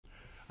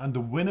And the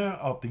winner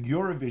of the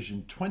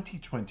Eurovision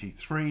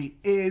 2023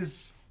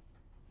 is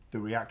the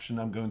reaction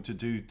I'm going to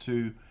do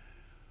to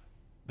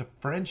the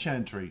French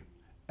entry.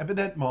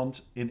 Évidemment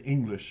in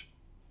English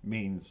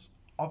means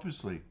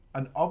obviously.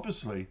 And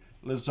obviously,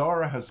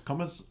 Zarra has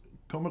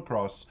come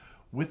across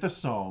with a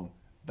song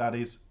that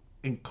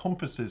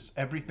encompasses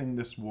everything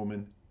this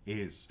woman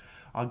is.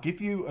 I'll give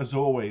you, as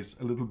always,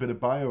 a little bit of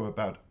bio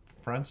about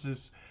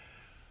France's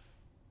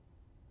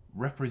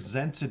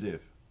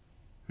representative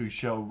who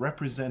shall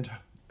represent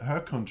her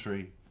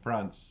country,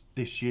 France,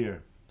 this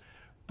year.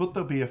 But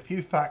there'll be a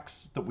few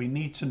facts that we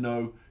need to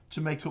know to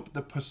make up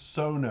the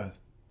persona,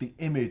 the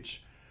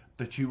image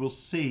that you will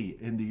see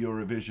in the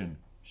Eurovision.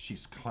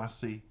 She's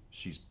classy,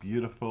 she's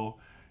beautiful,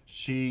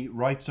 she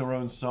writes her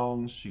own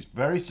songs, she's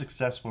very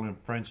successful in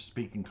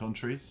French-speaking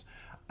countries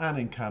and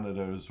in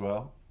Canada as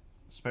well,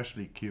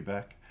 especially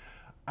Quebec.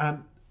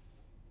 And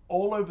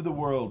all over the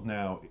world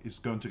now is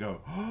going to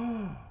go,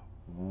 oh,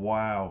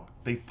 wow,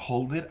 they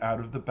pulled it out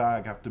of the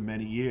bag after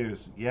many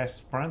years. Yes,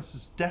 France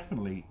is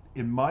definitely,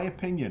 in my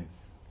opinion,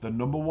 the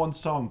 #1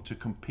 song to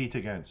compete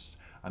against,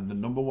 and the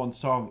 #1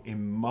 song,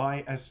 in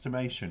my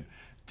estimation,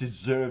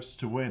 deserves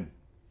to win.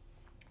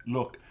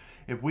 Look,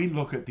 if we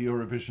look at the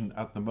Eurovision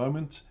at the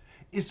moment,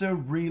 is there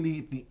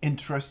really the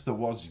interest there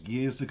was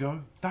years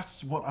ago?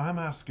 That's what I'm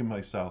asking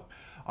myself.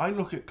 I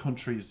look at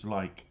countries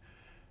like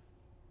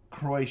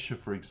Croatia,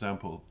 for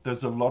example.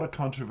 There's a lot of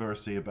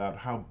controversy about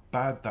how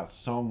bad that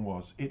song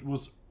was. It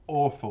was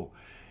awful.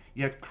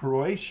 Yet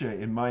Croatia,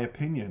 in my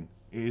opinion,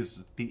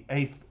 is the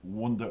 8th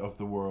wonder of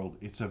the world.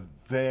 It's a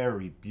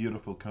very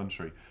beautiful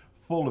country,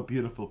 full of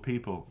beautiful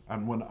people.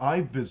 And when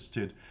I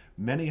visited,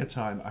 many a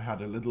time I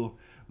had a little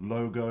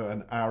logo,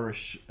 an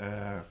Irish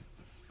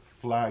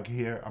flag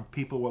here, and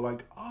people were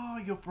like, oh,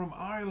 you're from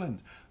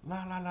Ireland,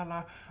 la la la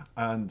la.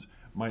 And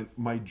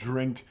my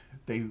drink,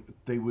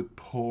 they would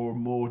pour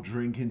more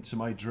drink into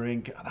my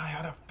drink, and I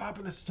had a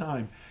fabulous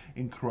time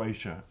in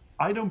Croatia.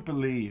 I don't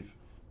believe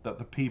that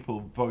the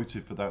people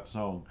voted for that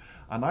song,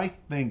 and I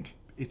think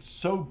it's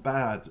so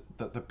bad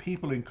that the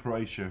people in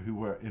Croatia who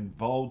were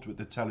involved with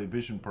the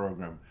television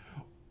program,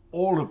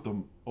 all of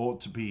them ought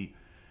to be.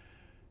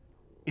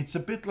 It's a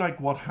bit like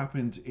what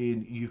happened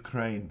in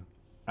Ukraine,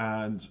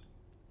 and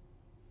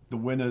the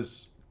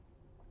winners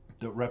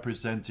that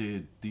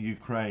represented the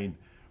Ukraine,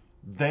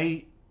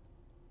 they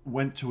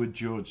went to a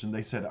judge and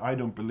they said, I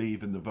don't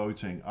believe in the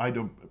voting.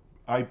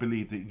 I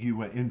believe that you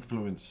were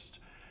influenced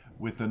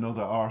with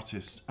another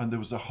artist, and there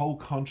was a whole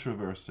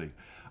controversy.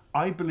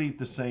 I believe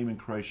the same in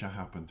Croatia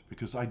happened,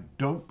 because I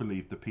don't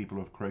believe the people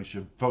of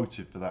Croatia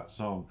voted for that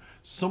song.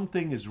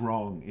 Something is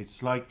wrong.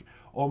 It's like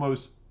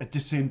almost a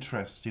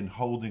disinterest in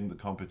holding the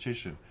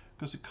competition,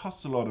 because it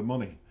costs a lot of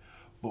money.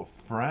 But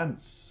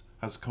France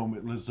has come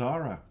with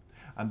Zarra,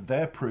 and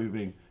they're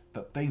proving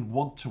that they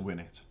want to win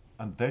it,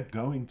 and they're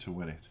going to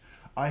win it.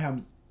 I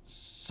am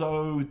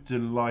so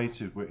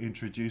delighted we're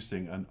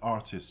introducing an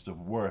artist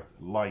of worth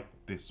like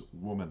this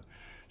woman.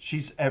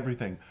 She's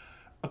everything.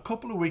 A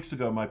couple of weeks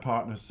ago, my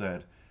partner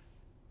said,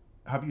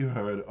 have you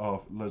heard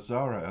of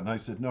Zarra? And I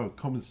said, no,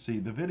 come and see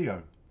the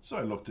video. So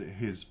I looked at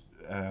his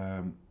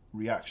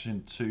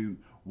reaction to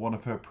one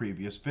of her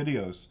previous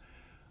videos.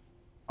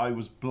 I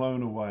was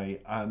blown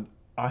away, and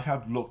I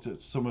have looked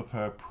at some of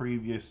her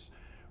previous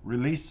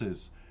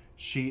releases.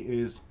 She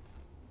is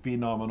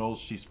phenomenal.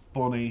 She's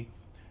funny.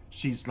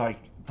 She's like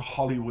the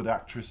Hollywood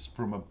actress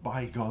from a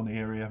bygone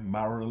era.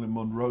 Marilyn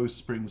Monroe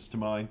springs to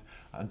mind,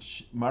 and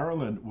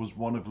Marilyn was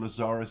one of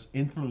Zarra's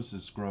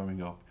influences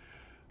growing up.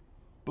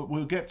 But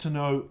we'll get to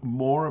know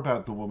more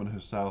about the woman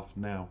herself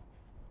now.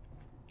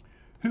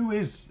 Who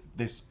is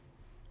this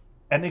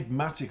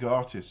enigmatic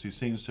artist who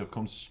seems to have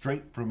come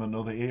straight from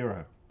another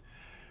era,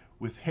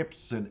 with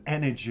hips and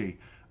energy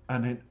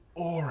and an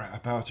aura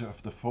about her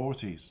of the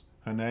 40s?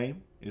 Her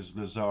name is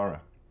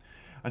Zarra,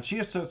 and she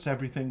asserts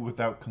everything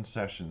without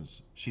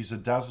concessions. She's a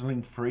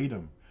dazzling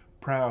freedom,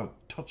 proud,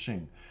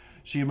 touching.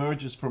 She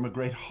emerges from a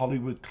great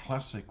Hollywood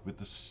classic with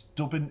the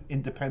stubborn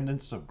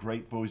independence of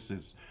great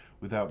voices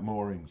without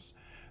moorings.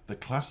 The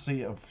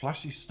classy and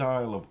flashy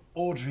style of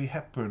Audrey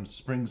Hepburn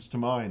springs to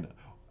mind,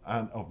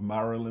 and of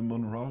Marilyn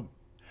Monroe,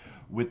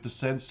 with the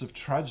sense of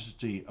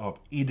tragedy of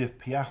Edith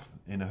Piaf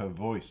in her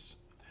voice.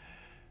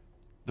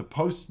 The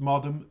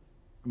postmodern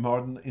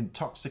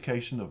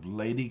intoxication of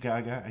Lady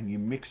Gaga, and you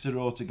mix it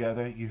all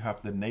together, you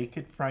have the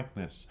naked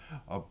frankness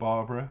of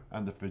Barbara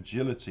and the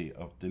fragility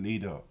of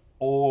Dalila,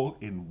 all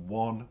in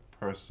one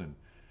person.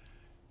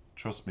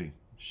 Trust me,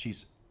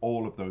 she's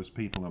all of those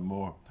people and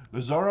more.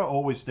 Zarra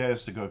always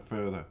dares to go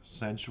further,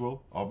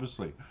 sensual,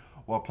 obviously,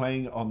 while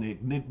playing on the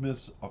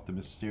enigmas of the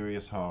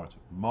mysterious heart.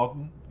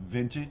 Modern,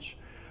 vintage,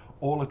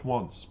 all at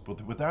once,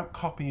 but without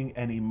copying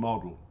any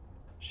model.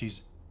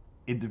 She's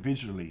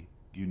individually,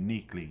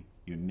 uniquely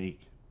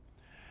unique.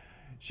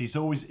 She's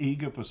always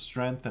eager for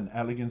strength and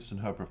elegance in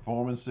her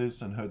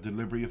performances and her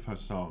delivery of her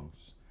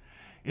songs.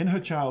 In her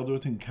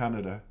childhood in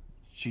Canada,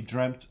 she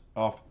dreamt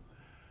of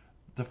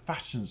the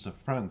fashions of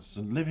France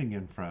and living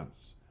in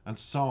France, and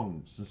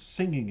songs and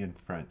singing in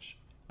French.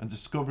 and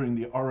discovering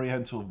the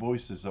oriental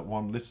voices that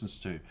one listens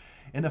to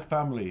in a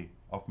family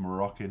of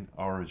Moroccan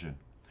origin.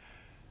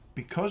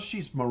 Because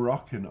she's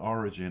Moroccan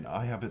origin,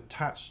 I have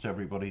attached to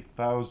everybody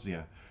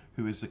Fauzia,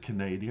 who is a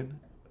Canadian,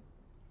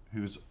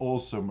 who is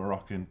also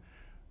Moroccan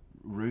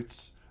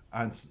roots,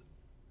 and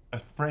a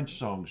French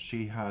song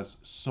she has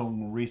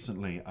sung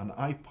recently, and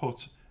I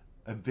put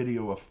a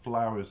video of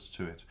flowers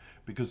to it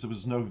because there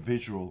was no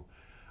visual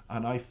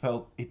and I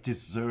felt it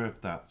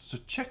deserved that. So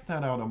check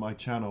that out on my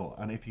channel,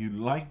 and if you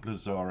like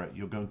Zarra,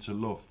 you're going to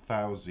love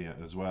Fauzia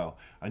as well,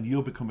 and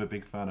you'll become a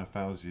big fan of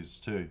Fauzia's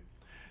too.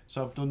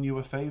 So I've done you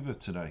a favor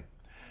today.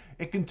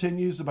 It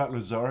continues about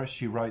Zarra.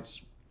 She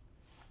writes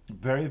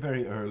very,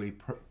 very early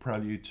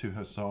prelude to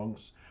her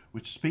songs,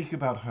 which speak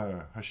about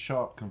her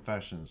sharp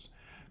confessions.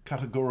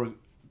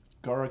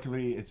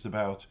 Categorically, it's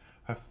about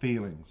her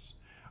feelings,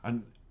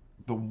 and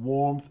the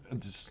warmth and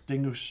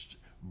distinguished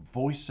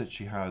voice that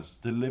she has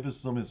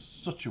delivers them in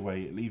such a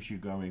way it leaves you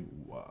going,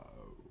 whoa,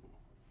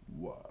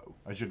 whoa,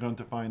 as you're going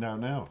to find out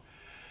now.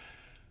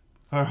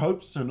 Her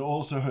hopes and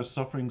also her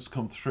sufferings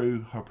come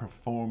through her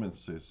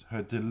performances,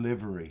 her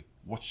delivery,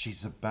 what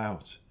she's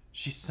about.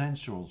 She's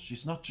sensual.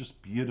 She's not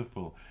just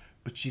beautiful,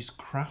 but she's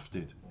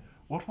crafted.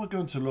 What we're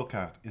going to look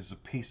at is a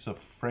piece of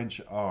French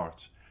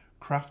art,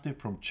 crafted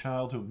from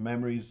childhood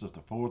memories of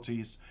the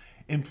 40s,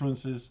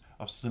 influences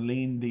of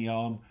Céline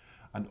Dion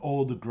and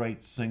all the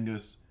great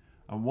singers,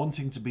 and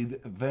wanting to be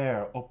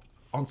there up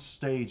on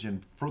stage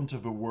in front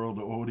of a world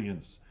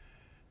audience,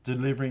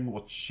 delivering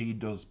what she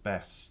does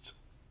best.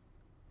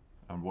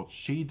 And what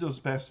she does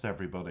best,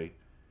 everybody,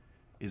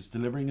 is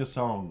delivering a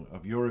song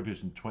of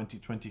Eurovision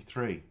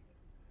 2023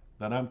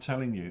 that I'm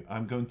telling you,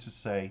 I'm going to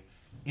say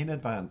in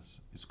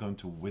advance is going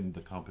to win the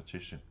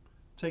competition.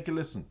 Take a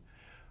listen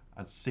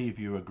and see if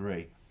you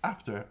agree.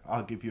 After,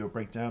 I'll give you a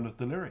breakdown of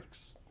the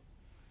lyrics.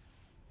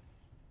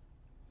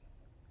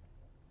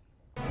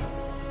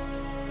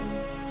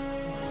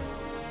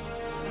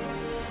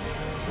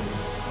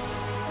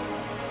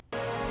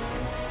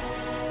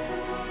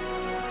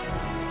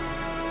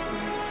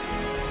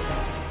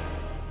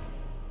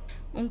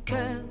 Mon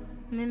cœur,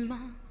 mes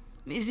mains,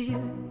 mes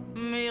yeux,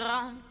 mes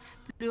reins,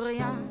 plus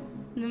rien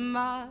ne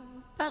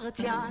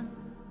m'appartient.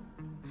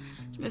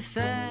 Je me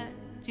fais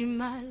du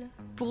mal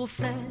pour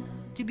faire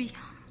du bien.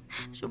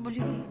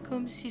 J'oublie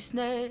comme si ce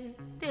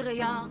n'était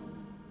rien.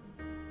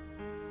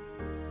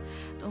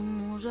 Dans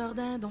mon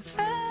jardin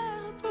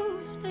d'enfer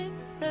poussent des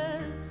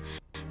fleurs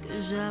que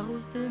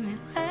j'arrose de mes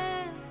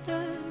rêves,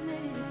 de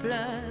mes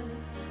pleurs.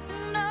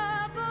 On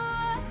a beau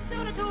être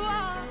sur le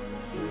toit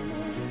du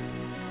monde,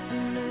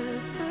 on ne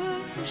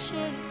peut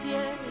toucher le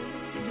ciel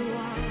du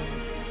doigt.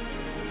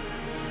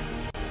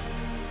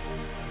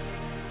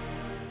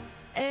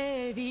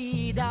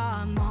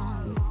 Évidemment,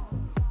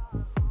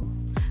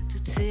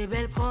 toutes ces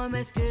belles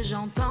promesses que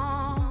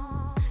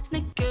j'entends, ce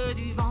n'est que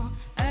du vent.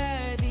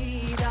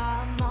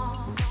 Évidemment,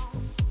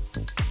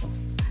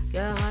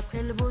 car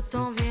après le beau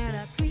temps vient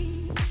la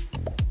pluie.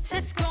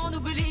 C'est ce qu'on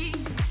oublie.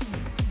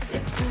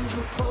 C'est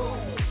toujours trop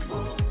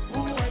beau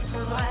pour être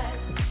vrai,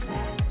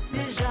 mais ce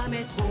n'est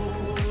jamais trop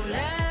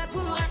laid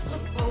pour être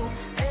faux.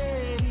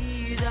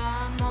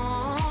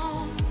 Évidemment,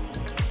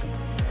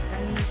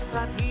 elle ne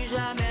sera plus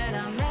jamais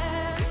la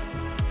même,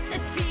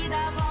 cette fille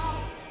d'avant.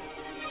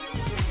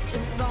 Je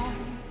vends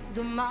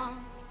demain,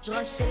 je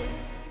rachète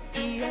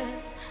hier,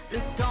 le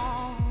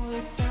temps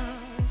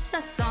est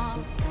assassin.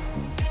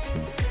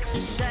 Je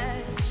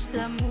cherche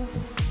l'amour,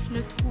 je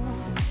ne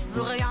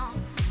trouve rien,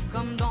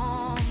 comme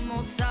dans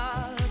mon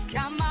sac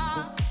à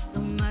main.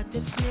 Dans ma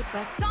tête ce n'est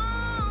pas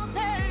tant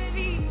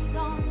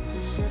évident, je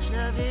cherche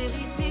la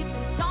vérité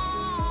tout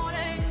en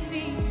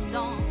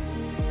l'évitant.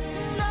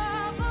 On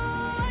a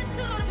beau être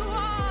sur le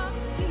toit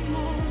du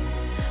monde,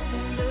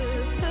 on ne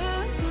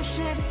peut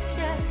toucher le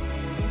ciel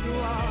du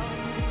doigt.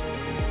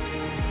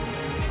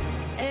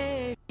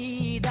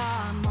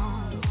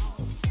 Évidemment,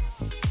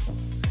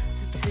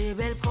 toutes ces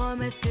belles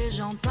promesses que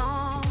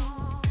j'entends,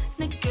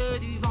 ce n'est que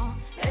du vent.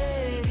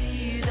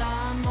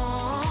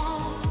 Évidemment,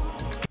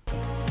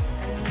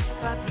 elle ne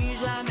sera plus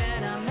jamais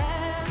la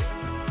même,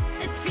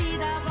 cette fille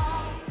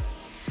d'avant.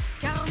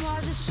 Car moi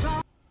je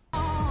chante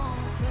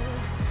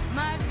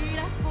ma vie,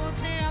 la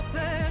vôtre et un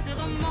peu de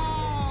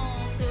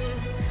romance.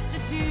 Je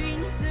suis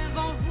nue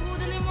devant vous,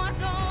 donnez-moi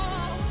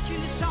donc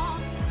une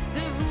chance.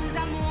 De vous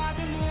à moi,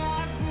 de moi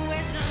à vous,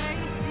 et je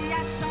réussis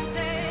à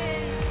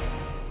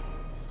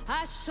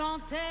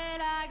chanter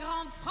la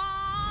grande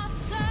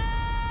France.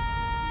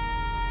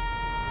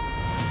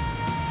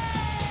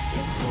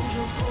 C'est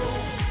toujours faux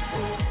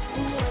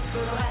pour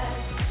être vrai,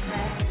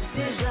 mais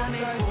c'est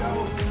jamais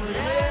trop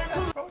laid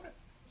pour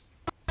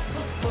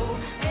être faux.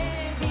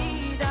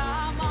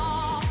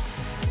 Évidemment,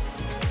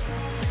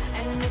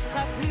 elle ne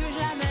sera plus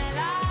jamais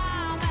la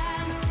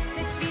même,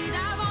 cette fille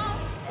d'avant.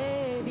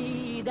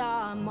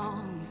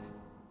 Évidemment.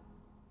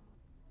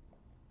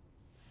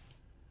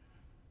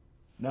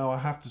 Now I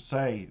have to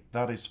say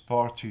that is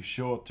far too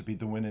short to be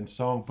the winning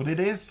song, but it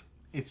is.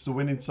 It's the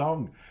winning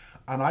song.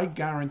 And I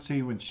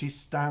guarantee when she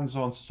stands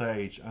on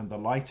stage and the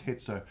light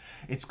hits her,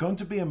 it's going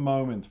to be a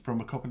moment from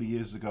a couple of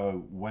years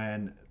ago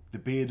when the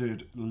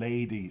bearded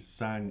lady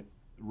sang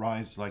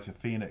Rise Like a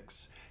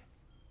Phoenix.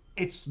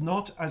 It's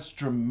not as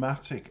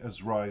dramatic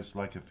as Rise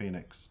Like a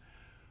Phoenix,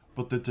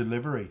 but the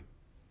delivery,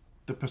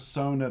 the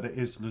persona that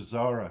is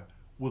Zarra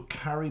will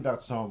carry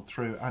that song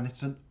through, and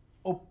it's an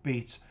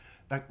upbeat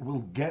that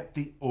will get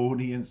the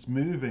audience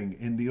moving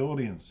in the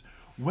audience.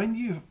 When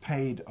you've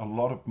paid a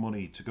lot of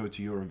money to go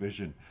to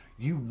Eurovision,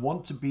 you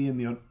want to be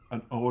in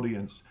an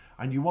audience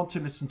and you want to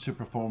listen to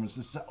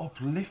performances that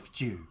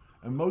uplift you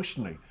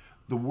emotionally.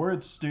 The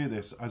words do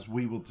this, as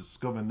we will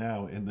discover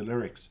now in the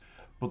lyrics,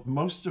 but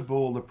most of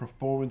all, the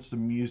performance, the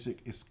music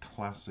is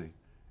classy.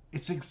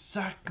 It's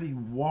exactly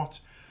what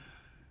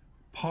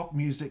pop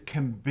music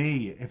can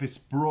be if it's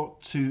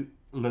brought to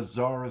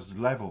Zarra's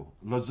level.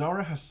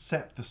 Zarra has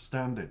set the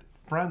standard.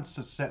 France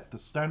has set the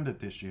standard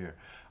this year,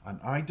 and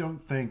I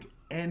don't think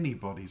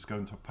anybody's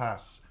going to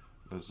pass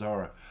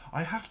Zarra.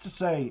 I have to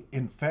say,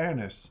 in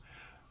fairness,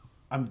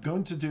 I'm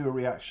going to do a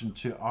reaction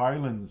to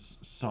Ireland's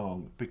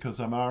song because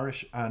I'm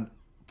Irish, and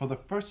for the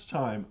first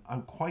time,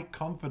 I'm quite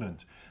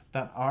confident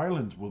that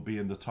Ireland will be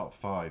in the top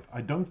 5. I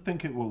don't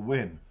think it will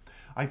win.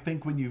 I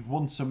think when you've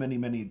won so many,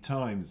 many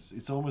times,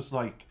 it's almost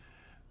like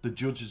the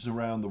judges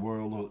around the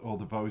world or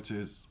the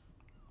voters,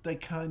 they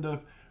kind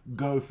of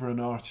go for an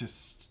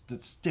artist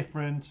that's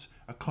different,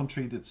 a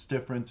country that's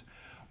different.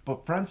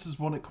 But France has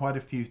won it quite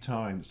a few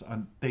times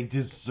and they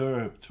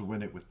deserve to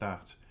win it with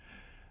that.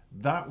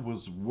 That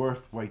was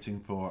worth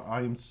waiting for. I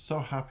am so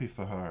happy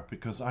for her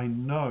because I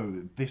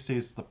know this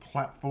is the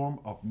platform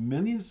of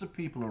millions of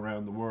people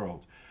around the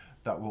world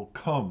that will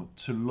come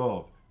to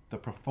love the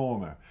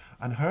performer.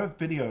 And her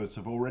videos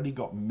have already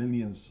got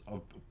millions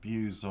of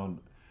views on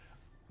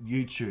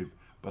YouTube,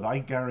 but I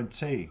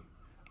guarantee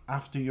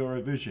after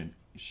Eurovision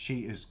she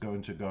is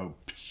going to go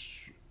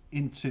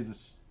into the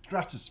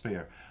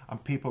stratosphere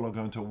and people are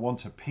going to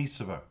want a piece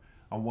of her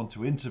and want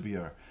to interview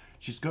her.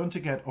 She's going to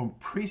get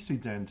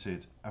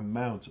unprecedented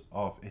amount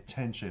of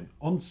attention,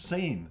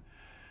 unseen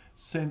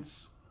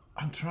since,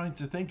 I'm trying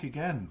to think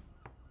again,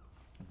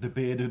 the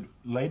bearded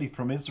lady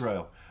from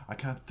Israel, I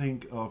can't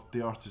think of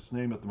the artist's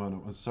name at the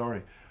moment, I'm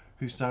sorry,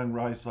 who sang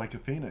Rise Like a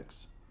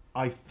Phoenix.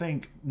 I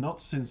think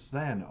not since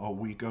then are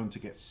we going to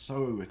get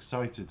so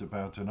excited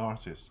about an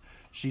artist.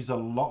 She's a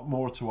lot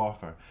more to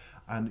offer,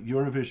 and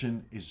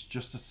Eurovision is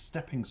just a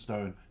stepping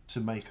stone to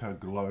make her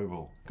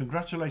global.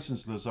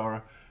 Congratulations,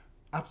 Zarra.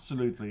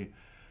 Absolutely.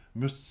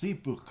 Merci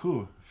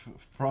beaucoup,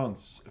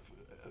 France,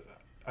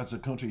 as a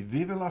country.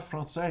 Vive la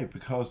France,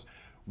 because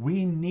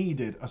we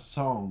needed a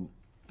song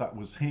that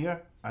was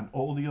here, and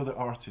all the other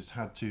artists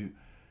had to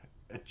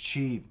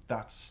achieve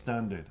that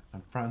standard,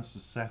 and France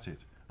has set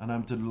it. And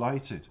I'm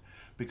delighted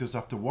because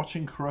after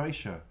watching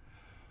Croatia,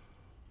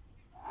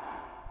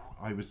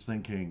 I was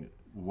thinking,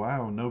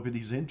 wow,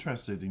 nobody's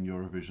interested in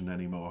Eurovision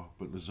anymore.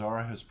 But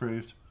Zarra has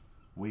proved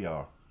we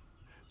are.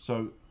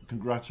 So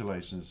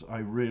congratulations. I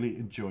really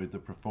enjoyed the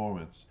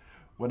performance.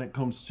 When it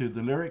comes to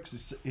the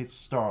lyrics, it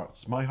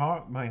starts. My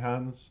heart, my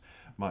hands,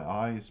 my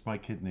eyes, my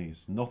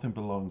kidneys. Nothing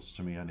belongs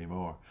to me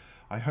anymore.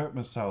 I hurt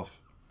myself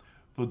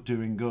for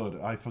doing good.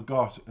 I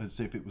forgot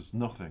as if it was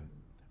nothing.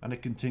 And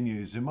it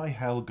continues, in my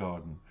hell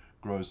garden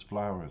grows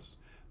flowers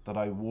that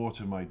I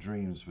water my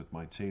dreams with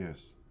my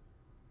tears.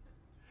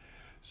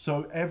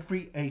 So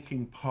every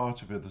aching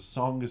part of it, the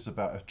song is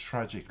about a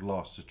tragic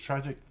loss, a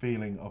tragic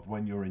feeling of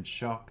when you're in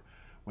shock,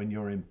 when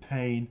you're in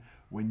pain,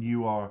 when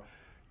you are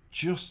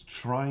just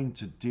trying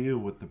to deal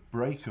with the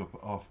breakup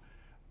of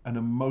an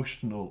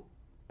emotional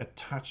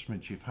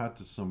attachment you've had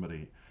to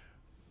somebody.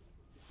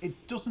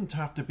 It doesn't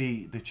have to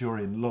be that you're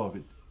in love,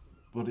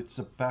 but it's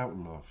about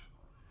love.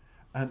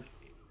 And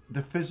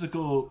the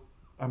physical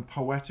and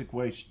poetic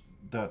way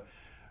that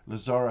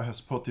Zarra has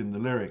put in the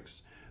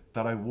lyrics,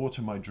 that I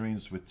water my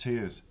dreams with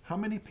tears. How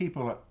many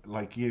people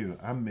like you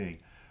and me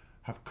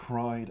have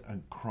cried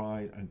and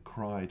cried and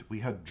cried? We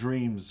had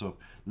dreams of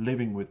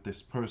living with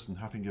this person,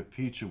 having a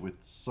future with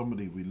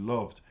somebody we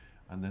loved,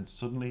 and then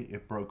suddenly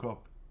it broke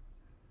up.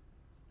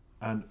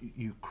 And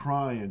you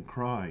cry and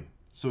cry.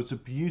 So it's a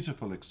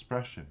beautiful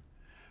expression.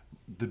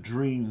 The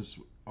dreams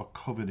are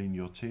covered in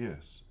your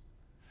tears.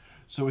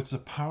 So it's a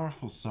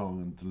powerful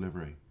song and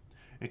delivery.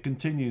 It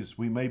continues,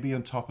 we may be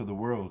on top of the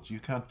world. You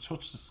can't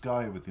touch the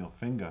sky with your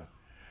finger.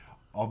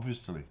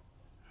 Obviously,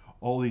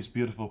 all these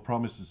beautiful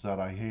promises that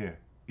I hear,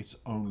 it's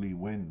only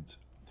wind.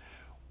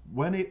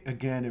 When it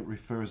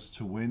refers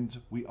to wind,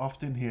 we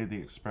often hear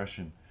the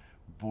expression,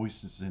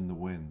 voices in the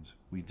wind.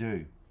 We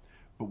do.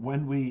 But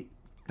when we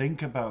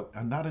think about,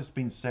 and that has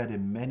been said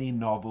in many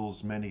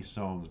novels, many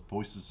songs,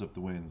 voices of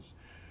the winds,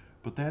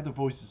 but they're the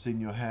voices in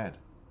your head.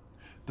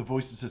 The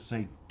voices that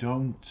say,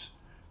 don't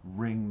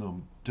ring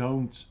them,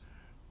 don't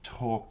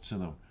talk to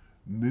them,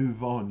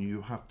 move on,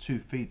 you have 2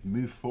 feet,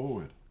 move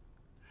forward.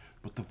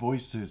 But the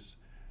voices,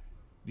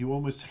 you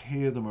almost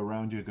hear them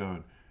around you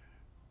going,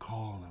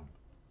 call them,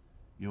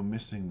 you're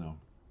missing them,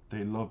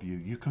 they love you.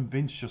 You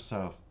convince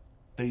yourself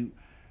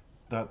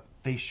that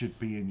they should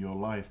be in your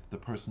life, the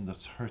person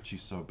that's hurt you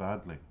so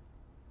badly.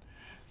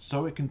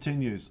 So it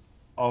continues,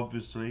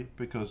 obviously,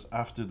 because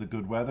after the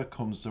good weather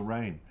comes the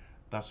rain.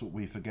 That's what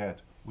we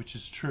forget, which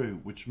is true,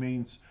 which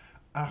means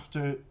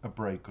after a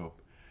breakup,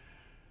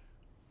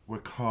 we're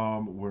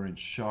calm, we're in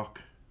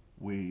shock,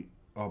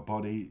 our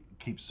body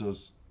keeps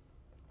us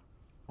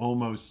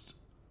almost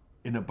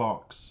in a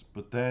box,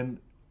 but then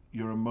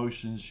your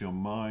emotions, your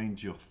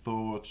mind, your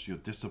thoughts, your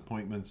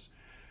disappointments,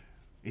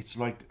 it's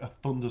like a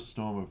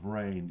thunderstorm of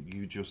rain.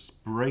 You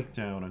just break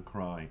down and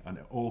cry, and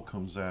it all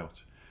comes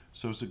out.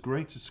 So it's a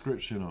great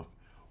description of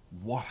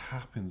what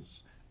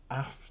happens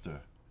after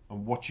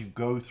and what you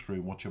go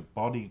through, what your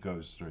body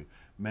goes through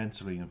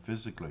mentally and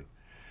physically.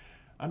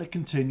 And it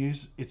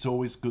continues, it's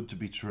always good to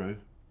be true,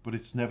 but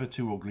it's never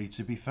too ugly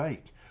to be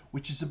fake,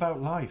 which is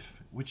about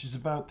life, which is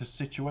about the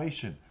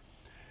situation.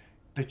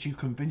 That you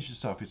convince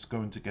yourself it's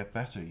going to get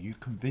better. You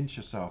convince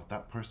yourself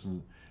that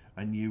person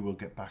and you will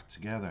get back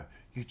together.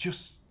 You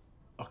just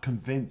are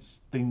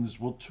convinced things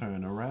will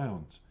turn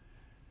around.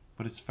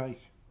 But it's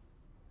fake,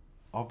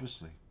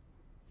 obviously.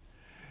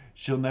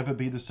 She'll never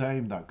be the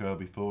same, that girl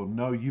before.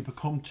 No, you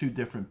become two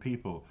different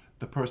people.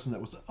 The person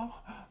that was,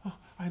 oh,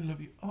 I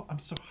love you. Oh, I'm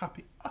so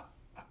happy.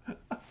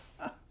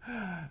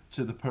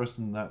 To the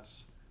person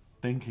that's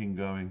thinking,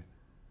 going,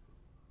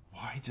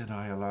 why did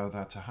I allow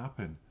that to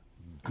happen?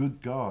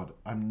 Good God,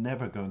 I'm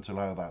never going to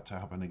allow that to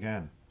happen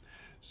again.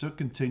 So it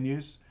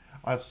continues.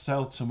 I'll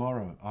sell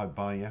tomorrow, I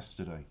buy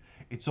yesterday.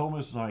 It's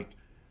almost like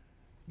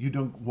you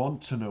don't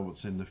want to know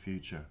what's in the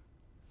future,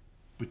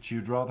 but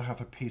you'd rather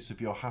have a piece of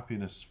your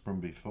happiness from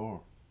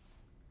before.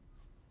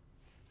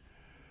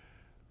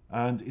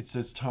 And it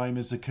says, time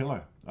is a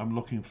killer. I'm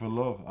looking for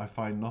love. I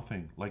find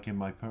nothing, like in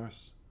my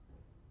purse.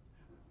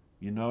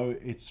 You know,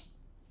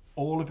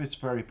 all of it's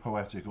very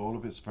poetic, all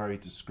of it's very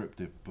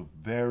descriptive, but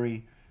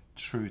very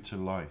true to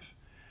life.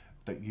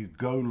 That you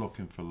go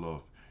looking for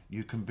love.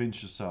 You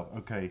convince yourself,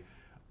 okay,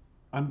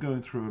 I'm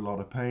going through a lot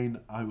of pain.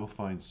 I will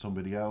find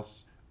somebody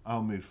else.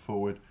 I'll move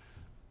forward.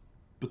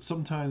 But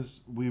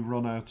sometimes we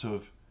run out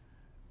of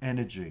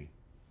energy,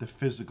 the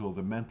physical,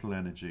 the mental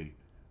energy,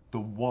 the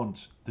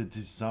want, the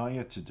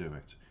desire to do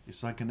it.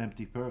 It's like an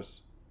empty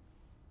purse.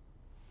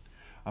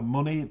 And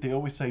money, they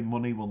always say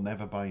money will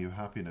never buy you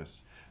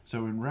happiness.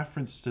 So in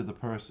reference to the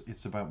purse,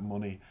 it's about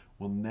money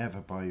will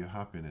never buy you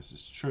happiness.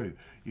 It's true.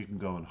 You can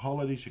go on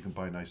holidays, you can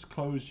buy nice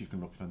clothes, you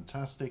can look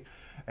fantastic,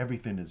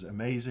 everything is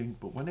amazing.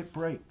 But when it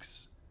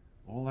breaks,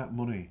 all that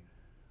money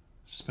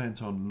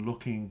spent on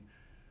looking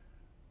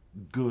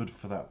good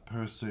for that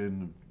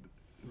person,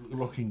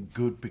 looking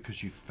good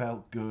because you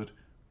felt good,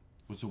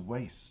 was a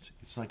waste.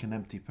 It's like an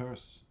empty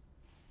purse.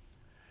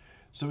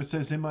 So it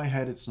says, in my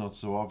head it's not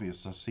so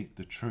obvious, I seek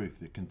the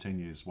truth, it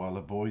continues, while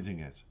avoiding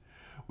it.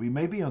 We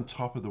may be on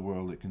top of the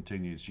world, it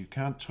continues. You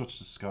can't touch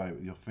the sky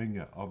with your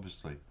finger,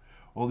 obviously.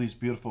 All these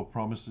beautiful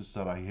promises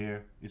that I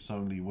hear, it's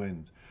only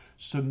wind.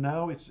 So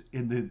now it's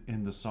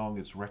in the song,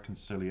 it's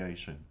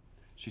reconciliation.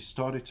 She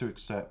started to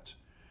accept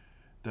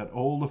that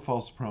all the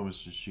false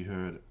promises she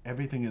heard,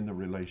 everything in the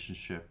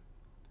relationship,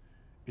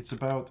 it's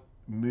about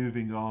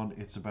moving on,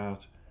 it's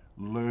about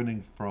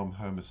learning from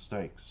her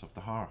mistakes of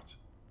the heart.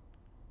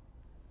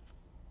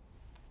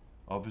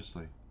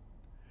 Obviously.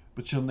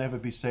 But she'll never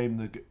be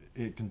same.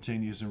 It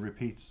continues and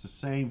repeats the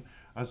same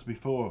as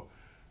before.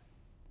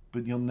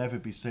 But you'll never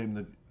be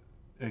same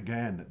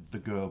again, the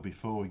girl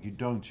before. You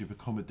don't. You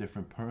become a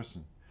different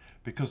person.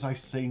 Because I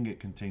sing, it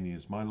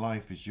continues. My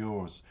life is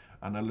yours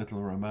and a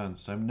little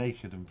romance. I'm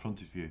naked in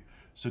front of you,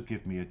 so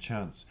give me a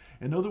chance.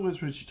 In other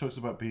words, when she talks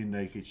about being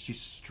naked, she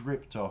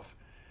stripped off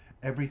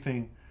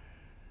everything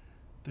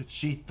that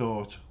she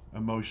thought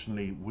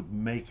emotionally would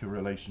make a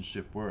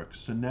relationship work.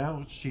 So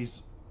now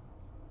she's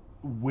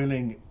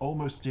willing,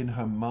 almost in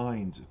her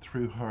mind,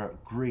 through her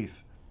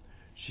grief,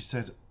 she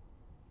said,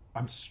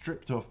 I'm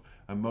stripped of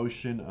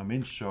emotion, I'm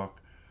in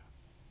shock,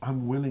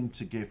 I'm willing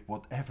to give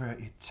whatever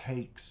it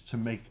takes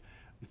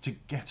to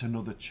get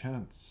another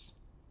chance.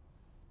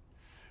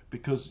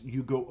 Because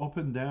you go up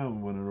and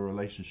down when a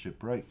relationship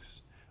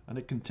breaks. And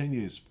it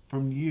continues,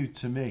 from you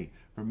to me,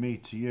 from me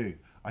to you.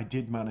 I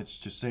did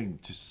manage to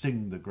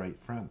sing the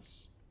great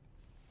France.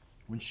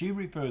 When she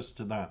refers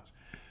to that,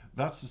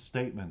 that's a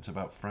statement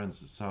about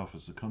France itself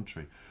as a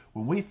country.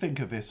 When we think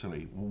of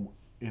Italy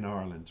in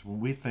Ireland, when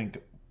we think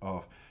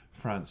of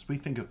France, we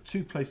think of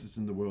two places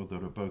in the world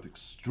that are both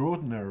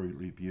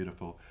extraordinarily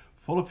beautiful,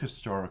 full of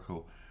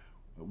historical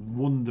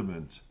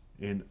wonderment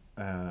in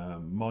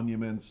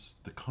monuments,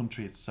 the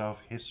country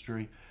itself,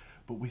 history.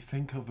 But we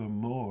think of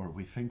more.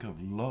 We think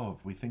of love.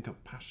 We think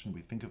of passion.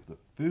 We think of the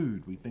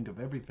food. We think of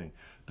everything.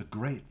 The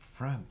great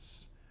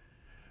France.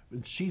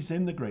 And she's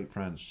in the great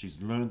France.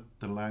 She's learnt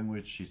the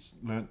language. She's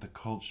learnt the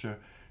culture.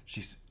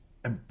 She's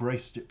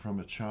embraced it from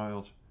a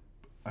child.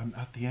 And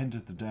at the end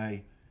of the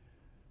day,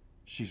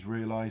 she's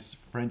realized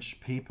French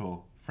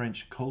people,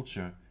 French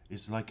culture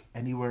is like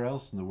anywhere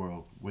else in the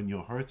world. When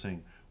you're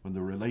hurting, when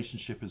the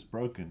relationship is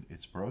broken,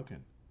 it's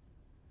broken.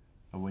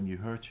 And when you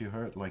hurt,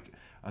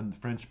 and the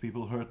French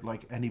people hurt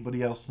like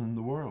anybody else in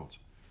the world.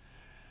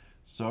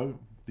 So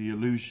the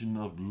illusion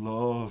of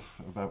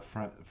love about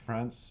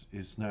France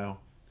is now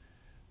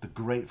the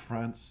great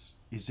France.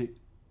 Is it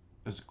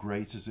as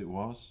great as it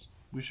was?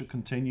 We shall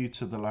continue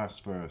to the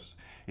last verse.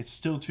 It's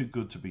still too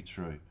good to be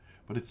true,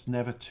 but it's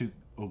never too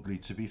ugly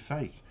to be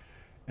fake.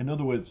 In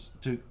other words,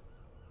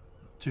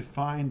 to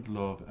find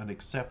love and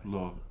accept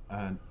love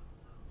and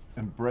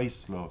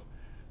embrace love,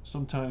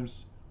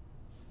 sometimes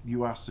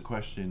you ask the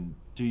question,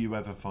 do you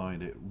ever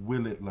find it?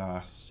 Will it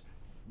last?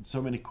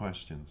 So many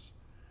questions.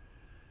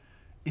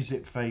 Is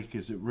it fake?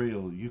 Is it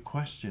real? You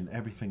question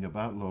everything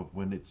about love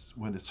when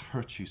it's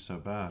hurt you so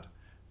bad.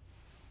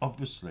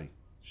 Obviously,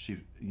 she,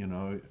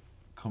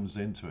 comes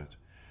into it.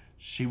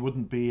 She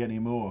wouldn't be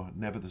anymore,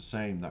 never the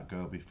same, that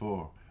girl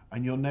before.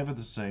 And you're never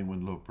the same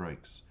when love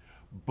breaks.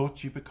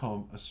 But you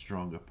become a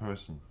stronger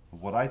person.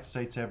 What I'd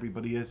say to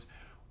everybody is,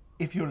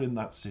 if you're in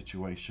that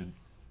situation,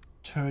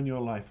 turn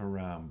your life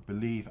around.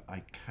 Believe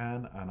I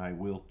can and I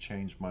will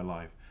change my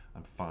life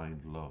and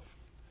find love.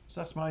 So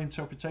that's my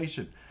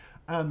interpretation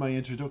and my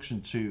introduction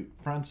to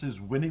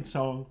France's winning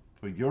song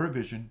for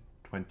Eurovision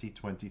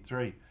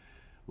 2023.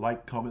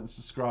 Like, comment, and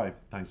subscribe.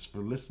 Thanks for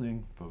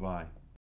listening. Bye-bye.